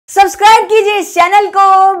Subscribe कीजिए इस channel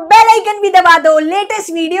को, बेल आइकन भी दबा दो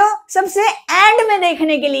लेटेस्ट वीडियो सबसे एंड में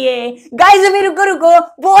देखने के लिए। गाइस अभी रुको रुको,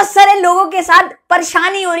 बहुत सारे लोगों के साथ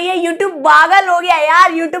परेशानी हो रही है। यूट्यूब पागल हो गया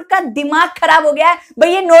यार, यूट्यूब का दिमाग खराब हो गया है।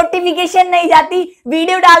 भैया नोटिफिकेशन नहीं जाती,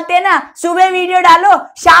 वीडियो डालते हैं ना, सुबह वीडियो डालो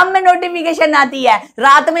शाम में नोटिफिकेशन आती है,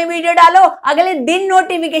 रात में वीडियो डालो अगले दिन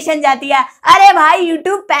नोटिफिकेशन जाती है। अरे भाई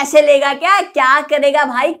यूट्यूब पैसे लेगा क्या करेगा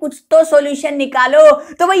भाई, कुछ तो सॉल्यूशन निकालो।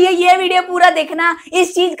 तो भैया ये वीडियो पूरा देखना,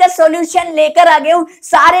 इस चीज का सॉल्यूशन लेकर आ गया हूं।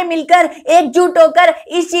 सारे मिलकर एकजुट होकर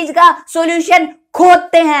इस चीज का सॉल्यूशन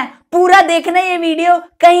खोजते हैं। पूरा देखना ये वीडियो,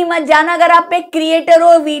 कहीं मत जाना। अगर आप एक क्रिएटर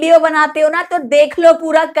हो, वीडियो बनाते हो ना, तो देख लो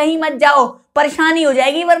पूरा, कहीं मत जाओ, परेशानी हो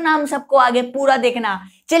जाएगी वरना हम सबको। आगे पूरा देखना।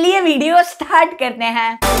 चलिए वीडियो स्टार्ट करते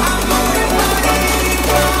हैं।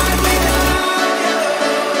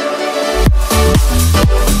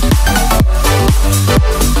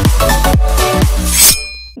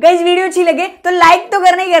 गाइस वीडियो अच्छी लगे तो लाइक तो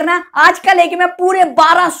करना ही करना। आज का लेके मैं पूरे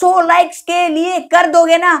 1200 लाइक्स के लिए कर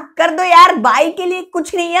दोगे ना, कर दो यार। भाई के लिए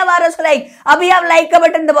कुछ नहीं है 1200 लाइक। अभी आप लाइक का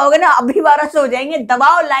बटन दबाओगे ना, अभी 1200 हो जाएंगे।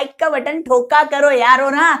 दबाओ लाइक का बटन, ठोका करो यार, हो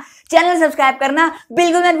ना। चैनल सब्सक्राइब करना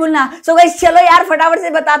बिल्कुल मत भूलना। सो गाइस चलो यार फटाफट से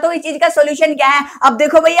बताता हूँ इस चीज का सॉल्यूशन क्या है। अब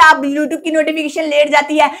देखो भैया, आप यूट्यूब की नोटिफिकेशन लेट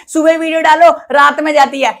जाती है, सुबह वीडियो डालो रात में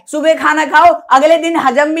जाती है, सुबह खाना खाओ अगले दिन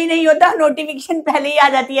हजम भी नहीं होता, नोटिफिकेशन पहले ही आ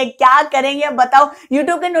जाती है। क्या करेंगे अब बताओ।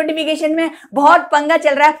 यूट्यूब के नोटिफिकेशन में बहुत पंगा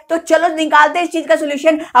चल रहा है, तो चलो निकालते हैं इस चीज का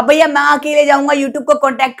सोल्यूशन। अब भैया मैं अकेले जाऊंगा, यूट्यूब को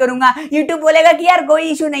कॉन्टैक्ट करूंगा, यूट्यूब बोलेगा कि यार कोई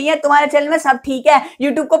इशू नहीं है, तुम्हारे चैनल में सब ठीक है।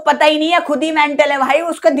 यूट्यूब को पता ही नहीं है, खुद ही मेंटल है भाई,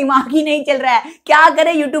 उसका दिमाग ही नहीं चल रहा है। क्या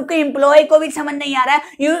करे, यूट्यूब के एम्प्लॉय को भी समझ नहीं आ रहा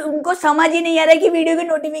है, उनको समझ ही नहीं आ रहा है कि वीडियो की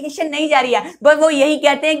नोटिफिकेशन नहीं जा रही है। बस वो यही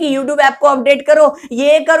कहते हैं कि यूट्यूब ऐप को अपडेट करो,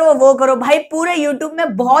 ये करो वो करो। भाई पूरे यूट्यूब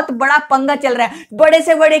में बहुत बड़ा पंगा चल रहा है। बड़े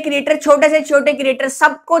से बड़े क्रिएटर, छोटे से छोटे क्रिएटर,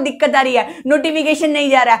 सबको दिक्कत आ रही है, नोटिफिकेशन नहीं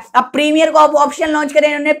जा रहा है। अब प्रीमियर को आप ऑप्शन लॉन्च करें,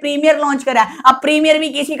 इन्होंने प्रीमियर लॉन्च करा। अब प्रीमियर भी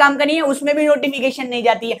किसी काम का नहीं है, उसमें भी नोटिफिकेशन नहीं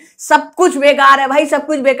जाती है। सब कुछ बेकार है भाई, सब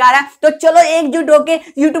कुछ बेकार है। तो चलो एकजुट होके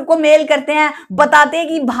यूट्यूब को मेल करते हैं, बताते हैं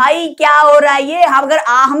कि भाई क्या हो रहा है ये। अगर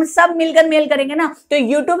हम सब मिलकर मेल करेंगे ना, तो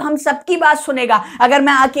यूट्यूब हम सबकी बात सुनेगा। अगर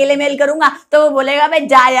मैं अकेले मेल करूंगा तो वो बोलेगा भाई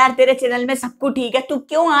जा यार, तेरे चैनल में सब कुछ ठीक है, तू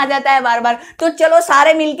क्यों आ जाता है बार बार। तो चलो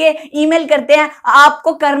सारे मिलके ईमेल करते हैं।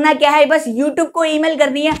 आपको करना क्या है, बस यूट्यूब को ईमेल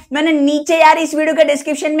करनी है। मैंने नीचे यार इस वीडियो के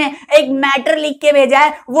डिस्क्रिप्शन में एक मैटर लिख के भेजा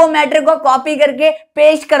है, वो मैटर को कॉपी करके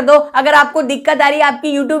पेस्ट कर दो। अगर आपको दिक्कत आ रही है, आपकी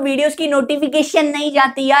यूट्यूब वीडियोस की नोटिफिकेशन नहीं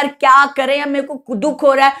जाती, यार क्या करें, मेरे को दुख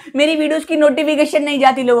हो रहा है, मेरी वीडियोस की नोटिफिकेशन नहीं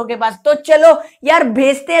जाती लोगों के पास। तो चलो यार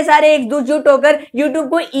भेजते हैं सारे एकजुट होकर यूट्यूब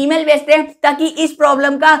को ईमेल भेजते हैं, ताकि इस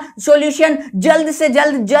प्रॉब्लम का सॉल्यूशन जल्द से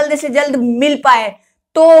जल्द मिल पाए।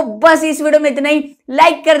 तो बस इस वीडियो में इतना ही।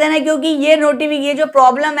 लाइक कर देना, क्योंकि ये जो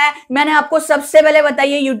प्रॉब्लम है मैंने आपको सबसे पहले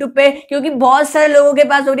बताई है यूट्यूब पे, क्योंकि बहुत सारे लोगों के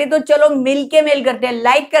पास हो रही है। तो चलो मिलके मेल करते हैं।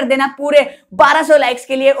 लाइक कर देना पूरे 1200 लाइक्स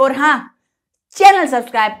के लिए, और हाँ चैनल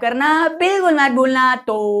सब्सक्राइब करना बिल्कुल मत भूलना।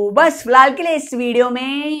 तो बस फिलहाल के लिए इस वीडियो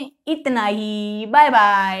में इतना ही, बाय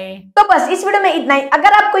बाय। तो बस इस वीडियो में इतना ही।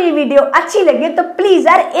 अगर आपको ये वीडियो अच्छी लगी तो प्लीज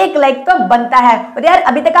यार एक लाइक तो बनता है। और यार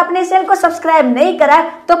अभी तक आपने चैनल को सब्सक्राइब नहीं करा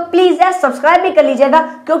है तो प्लीज यार सब्सक्राइब भी कर लीजिएगा,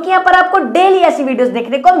 क्योंकि यहाँ पर आपको डेली ऐसी वीडियोस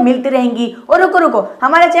देखने को मिलती रहेंगी। और रुको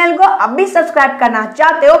हमारे चैनल को अब भी सब्सक्राइब करना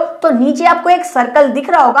चाहते हो तो नीचे आपको एक सर्कल दिख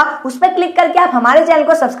रहा होगा, उस पर क्लिक करके आप हमारे चैनल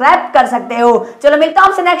को सब्सक्राइब कर सकते हो। चलो मिलता हूं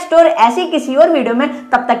आपसे नेक्स्ट और ऐसी किसी और वीडियो में।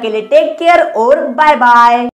 तब तक के लिए टेक केयर और बाय बाय।